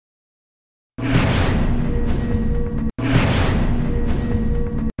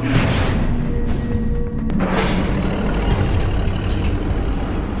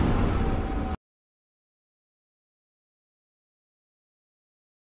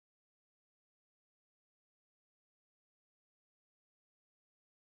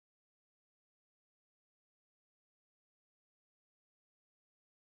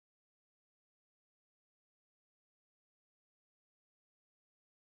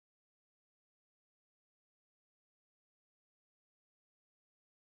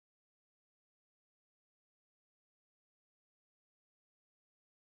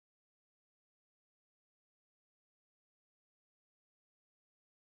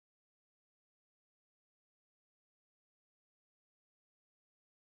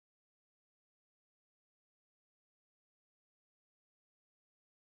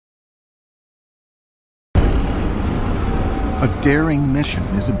A daring mission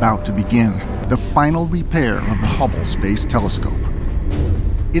is about to begin, the final repair of the Hubble Space Telescope.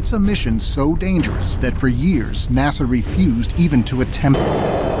 It's a mission so dangerous that for years NASA refused even to attempt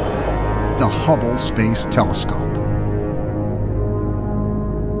the Hubble Space Telescope.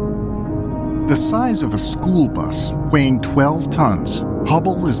 The size of a school bus, weighing 12 tons,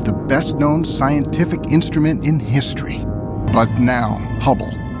 Hubble is the best-known scientific instrument in history. But now, Hubble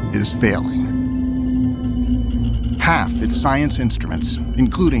is failing. Half its science instruments,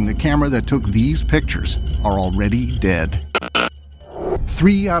 including the camera that took these pictures, are already dead.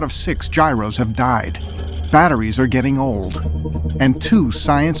 3 out of 6 gyros have died. Batteries are getting old. And 2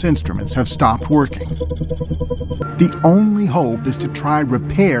 science instruments have stopped working. The only hope is to try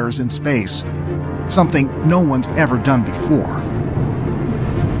repairs in space, something no one's ever done before.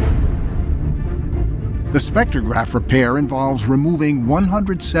 The spectrograph repair involves removing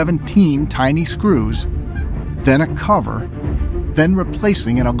 117 tiny screws, then a cover, then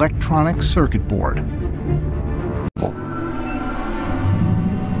replacing an electronic circuit board.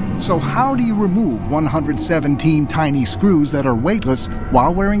 So how do you remove 117 tiny screws that are weightless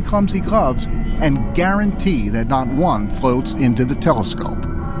while wearing clumsy gloves and guarantee that not one floats into the telescope?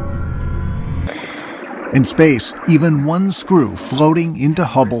 In space, even one screw floating into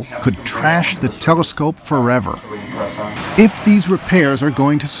Hubble could trash the telescope forever. If these repairs are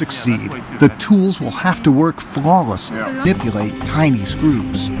going to succeed, the tools will have to work flawlessly to manipulate tiny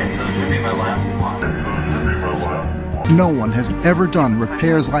screws. No one has ever done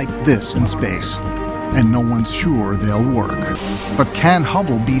repairs like this in space, and no one's sure they'll work. But can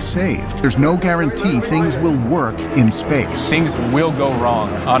Hubble be saved? There's no guarantee things will work in space. Things will go wrong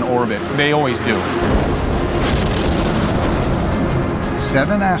on orbit. They always do.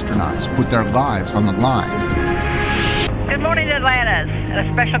 7 astronauts put their lives on the line. Good morning, Atlantis. And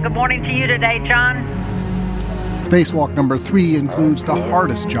a special good morning to you today, John. Spacewalk number 3 includes the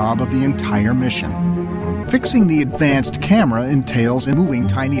hardest job of the entire mission. Fixing the advanced camera entails removing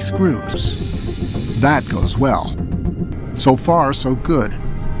tiny screws. That goes well. So far, so good.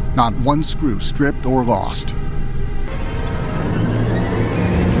 Not one screw stripped or lost.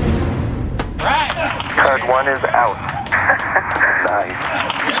 Card 1 is out.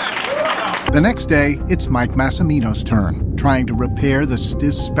 Nice. The next day, it's Mike Massimino's turn, trying to repair the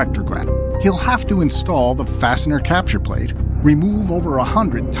STIS spectrograph. He'll have to install the fastener capture plate, remove over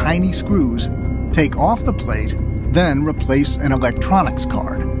 100 tiny screws, take off the plate, then replace an electronics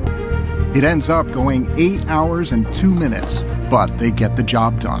card. It ends up going 8 hours and 2 minutes, but they get the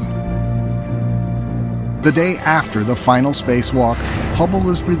job done. The day after the final spacewalk, Hubble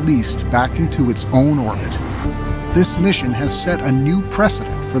is released back into its own orbit. This mission has set a new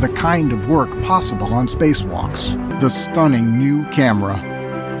precedent for the kind of work possible on spacewalks. The stunning new camera,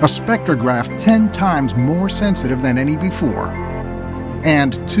 a spectrograph 10 times more sensitive than any before,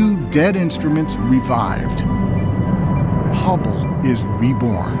 and 2 dead instruments revived. Hubble is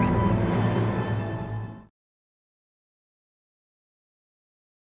reborn.